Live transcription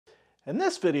In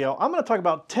this video, I'm going to talk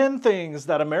about 10 things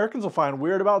that Americans will find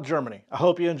weird about Germany. I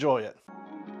hope you enjoy it.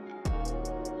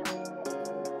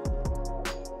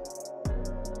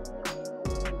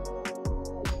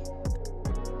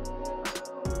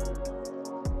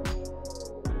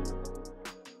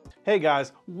 Hey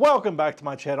guys, welcome back to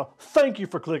my channel. Thank you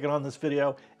for clicking on this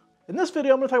video. In this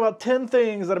video, I'm going to talk about 10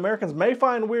 things that Americans may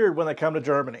find weird when they come to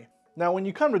Germany. Now, when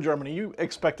you come to Germany, you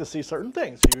expect to see certain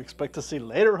things. You expect to see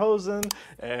lederhosen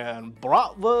and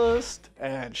bratwurst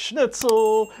and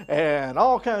schnitzel and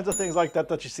all kinds of things like that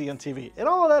that you see on TV. And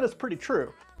all of that is pretty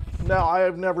true. Now, I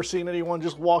have never seen anyone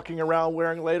just walking around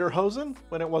wearing lederhosen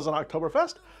when it wasn't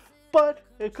Oktoberfest, but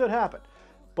it could happen.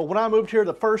 But when I moved here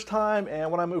the first time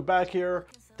and when I moved back here,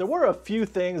 there were a few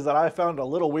things that I found a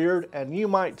little weird, and you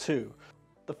might too.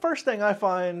 The first thing I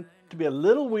find to be a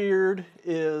little weird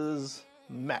is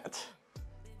Met.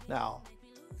 Now,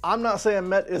 I'm not saying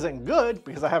Met isn't good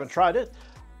because I haven't tried it.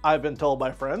 I've been told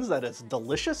by friends that it's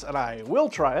delicious and I will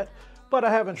try it, but I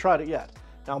haven't tried it yet.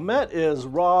 Now, Met is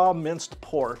raw minced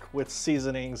pork with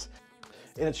seasonings,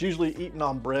 and it's usually eaten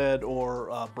on bread or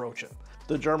brochen.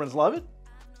 The Germans love it,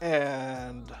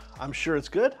 and I'm sure it's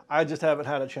good. I just haven't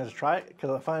had a chance to try it because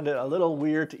I find it a little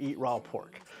weird to eat raw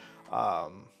pork.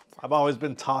 I've always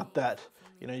been taught that,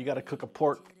 you know, you got to cook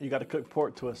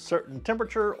pork to a certain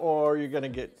temperature or you're going to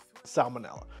get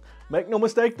salmonella. Make no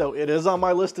mistake though, it is on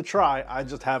my list to try. I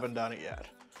just haven't done it yet.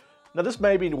 Now this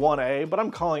may be 1A, but I'm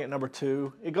calling it number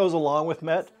 2. It goes along with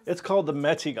Met. It's called the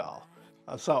Mettigal.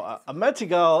 A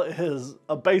Mettigal is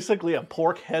basically a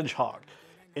pork hedgehog.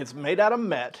 It's made out of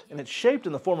Met and it's shaped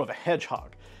in the form of a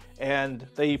hedgehog. And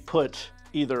they put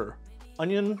either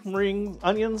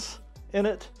onions in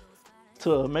it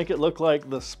to make it look like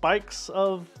the spikes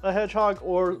of a hedgehog,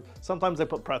 or sometimes they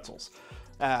put pretzels,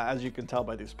 as you can tell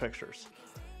by these pictures.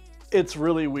 It's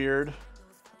really weird.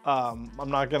 I'm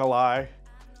not gonna lie.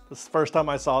 The first time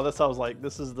I saw this, I was like,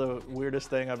 this is the weirdest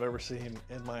thing I've ever seen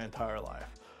in my entire life.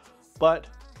 But,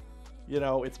 you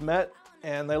know, it's Met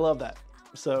and they love that.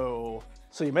 So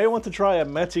you may want to try a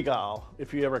Mettigal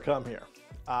if you ever come here.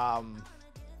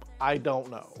 I don't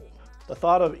know. The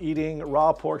thought of eating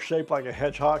raw pork shaped like a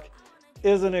hedgehog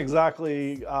isn't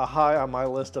exactly high on my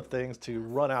list of things to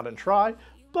run out and try,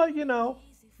 but you know,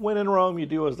 when in Rome, you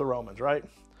do as the Romans, right?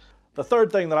 The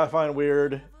third thing that I find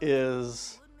weird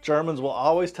is Germans will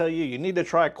always tell you, you need to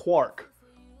try quark.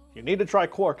 You need to try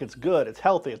quark, it's good, it's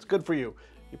healthy, it's good for you.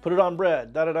 You put it on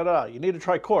bread, da-da-da-da, you need to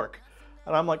try quark.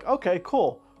 And I'm like, okay,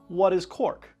 cool, what is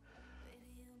quark?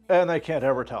 And they can't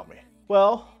ever tell me.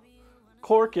 Well,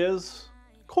 quark is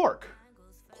cork,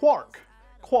 quark.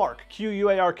 Quark,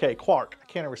 Q-U-A-R-K, quark. I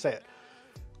can't ever say it.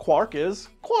 Quark is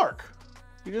quark.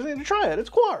 You just need to try it, it's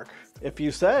quark. If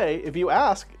you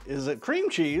ask, is it cream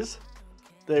cheese?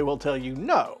 They will tell you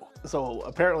no. So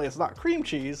apparently it's not cream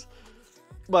cheese,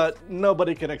 but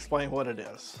nobody can explain what it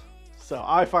is. So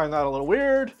I find that a little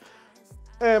weird,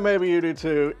 and maybe you do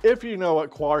too. If you know what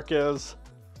quark is,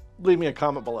 leave me a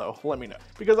comment below, let me know.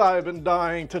 Because I've been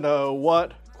dying to know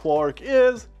what quark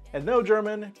is, and no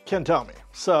German can tell me.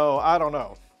 So I don't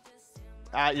know.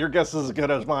 Your guess is as good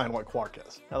as mine what quark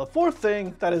is. Now the fourth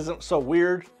thing that isn't so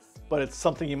weird, but it's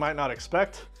something you might not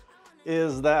expect,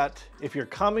 is that if you're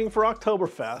coming for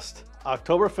Oktoberfest,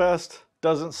 Oktoberfest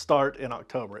doesn't start in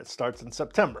October, it starts in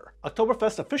September.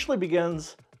 Oktoberfest officially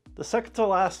begins the second to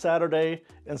last Saturday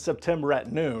in September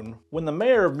at noon, when the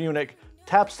mayor of Munich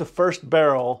taps the first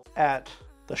barrel at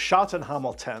the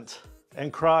Schottenhamel tent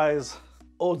and cries,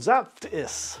 "O zapft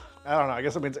is." I don't know, I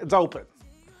guess it means it's open.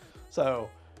 So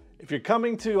if you're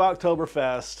coming to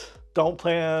Oktoberfest, don't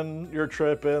plan your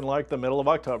trip in like the middle of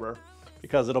October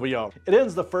because it'll be over. It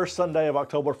ends the first Sunday of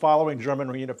October following German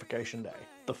Reunification Day.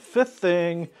 The fifth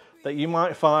thing that you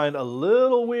might find a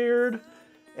little weird,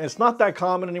 and it's not that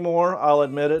common anymore, I'll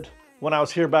admit it. When I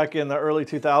was here back in the early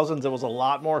 2000s, it was a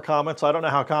lot more common, so I don't know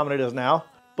how common it is now.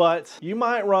 But you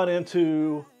might run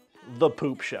into the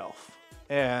poop shelf.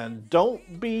 And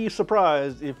don't be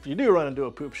surprised if you do run into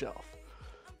a poop shelf.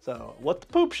 So what the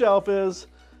poop shelf is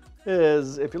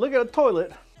if you look at a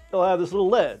toilet, it'll have this little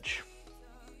ledge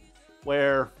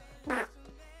where,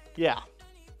 yeah,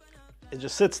 it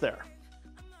just sits there.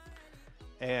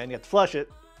 And you have to flush it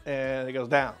and it goes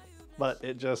down, but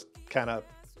it just kind of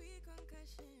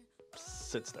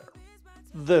sits there.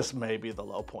 This may be the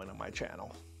low point of my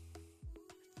channel.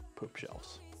 Poop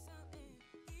shelves.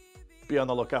 Be on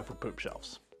the lookout for poop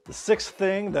shelves. The sixth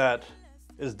thing that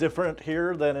is different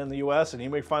here than in the US, and you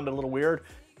may find it a little weird,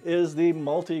 is the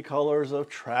multicolors of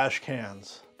trash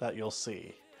cans that you'll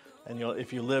see. And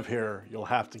if you live here, you'll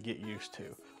have to get used to.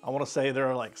 I want to say there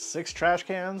are like 6 trash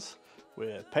cans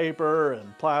with paper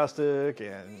and plastic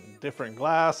and different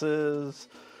glasses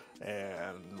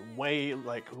and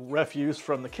like refuse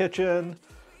from the kitchen.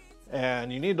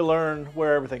 And you need to learn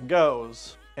where everything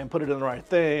goes and put it in the right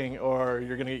thing, or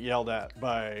you're gonna get yelled at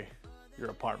by your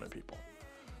apartment people.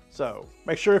 So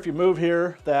make sure if you move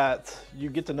here that you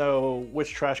get to know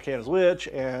which trash can is which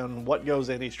and what goes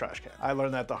in each trash can. I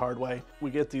learned that the hard way.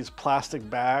 We get these plastic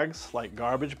bags, like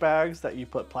garbage bags that you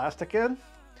put plastic in,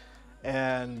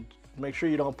 and make sure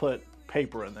you don't put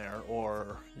paper in there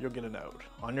or you'll get a note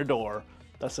on your door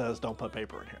that says don't put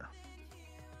paper in here.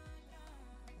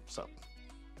 So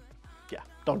yeah,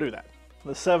 don't do that.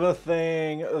 The seventh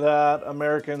thing that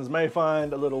Americans may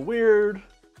find a little weird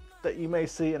that you may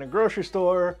see in a grocery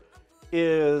store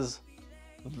is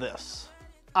this.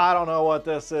 I don't know what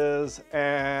this is,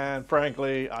 and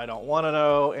frankly, I don't want to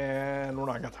know, and we're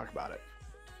not going to talk about it.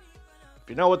 If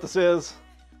you know what this is,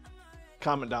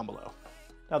 comment down below.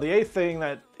 Now, the eighth thing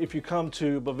that if you come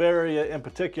to Bavaria in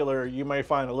particular, you may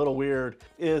find a little weird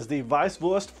is the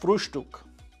Weisswurst Frühstück.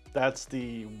 That's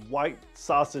the white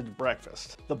sausage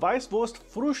breakfast. The Weisswurst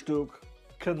Frühstück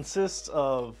consists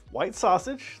of white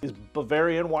sausage, these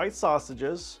Bavarian white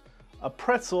sausages, a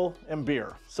pretzel, and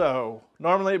beer. So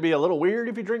normally it'd be a little weird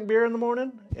if you drink beer in the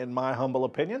morning, in my humble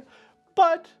opinion,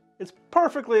 but it's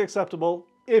perfectly acceptable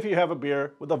if you have a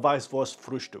beer with a Weisswurst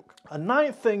Frühstück. A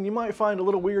ninth thing you might find a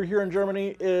little weird here in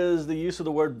Germany is the use of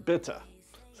the word bitte.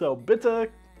 So bitte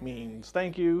means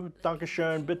thank you,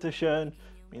 Dankeschön, bitteschön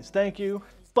means thank you,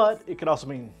 but it could also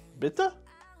mean bitte,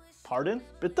 pardon,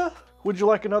 bitte. Would you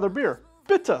like another beer?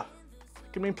 Bitte.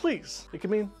 It can mean please. It can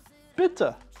mean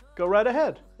bitte. Go right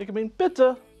ahead. It can mean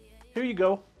bitte. Here you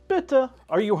go. Bitte.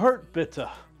 Are you hurt? Bitte.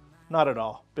 Not at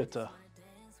all. Bitte.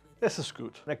 Es ist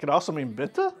gut. It could also mean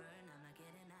bitte.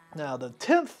 Now, the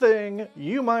 10th thing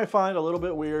you might find a little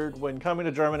bit weird when coming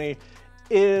to Germany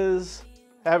is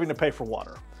having to pay for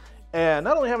water. And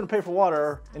not only having to pay for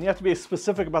water, and you have to be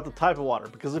specific about the type of water,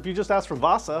 because if you just ask for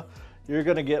Wasser, you're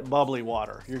going to get bubbly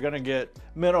water. You're going to get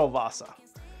mineral Wasser.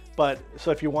 But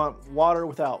so if you want water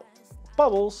without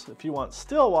bubbles, if you want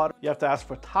still water, you have to ask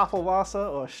for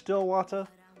Tafelwasser or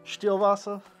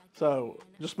Stillwasser. So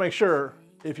just make sure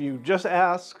if you just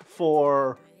ask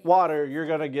for water, you're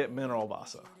going to get mineral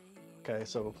Wasser. Okay,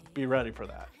 so be ready for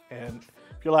that. And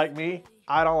if you're like me,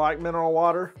 I don't like mineral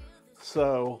water,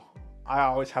 so I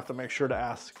always have to make sure to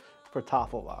ask for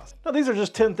Tafelwasser. Now, these are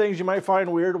just 10 things you might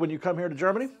find weird when you come here to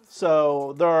Germany.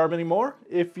 So there are many more.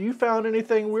 If you found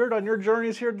anything weird on your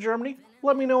journeys here to Germany,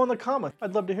 let me know in the comments.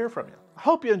 I'd love to hear from you. I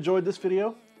hope you enjoyed this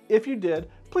video. If you did,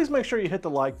 please make sure you hit the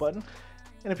like button.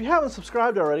 And if you haven't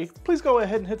subscribed already, please go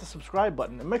ahead and hit the subscribe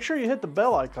button and make sure you hit the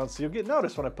bell icon so you'll get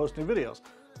noticed when I post new videos.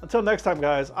 Until next time,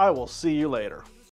 guys, I will see you later.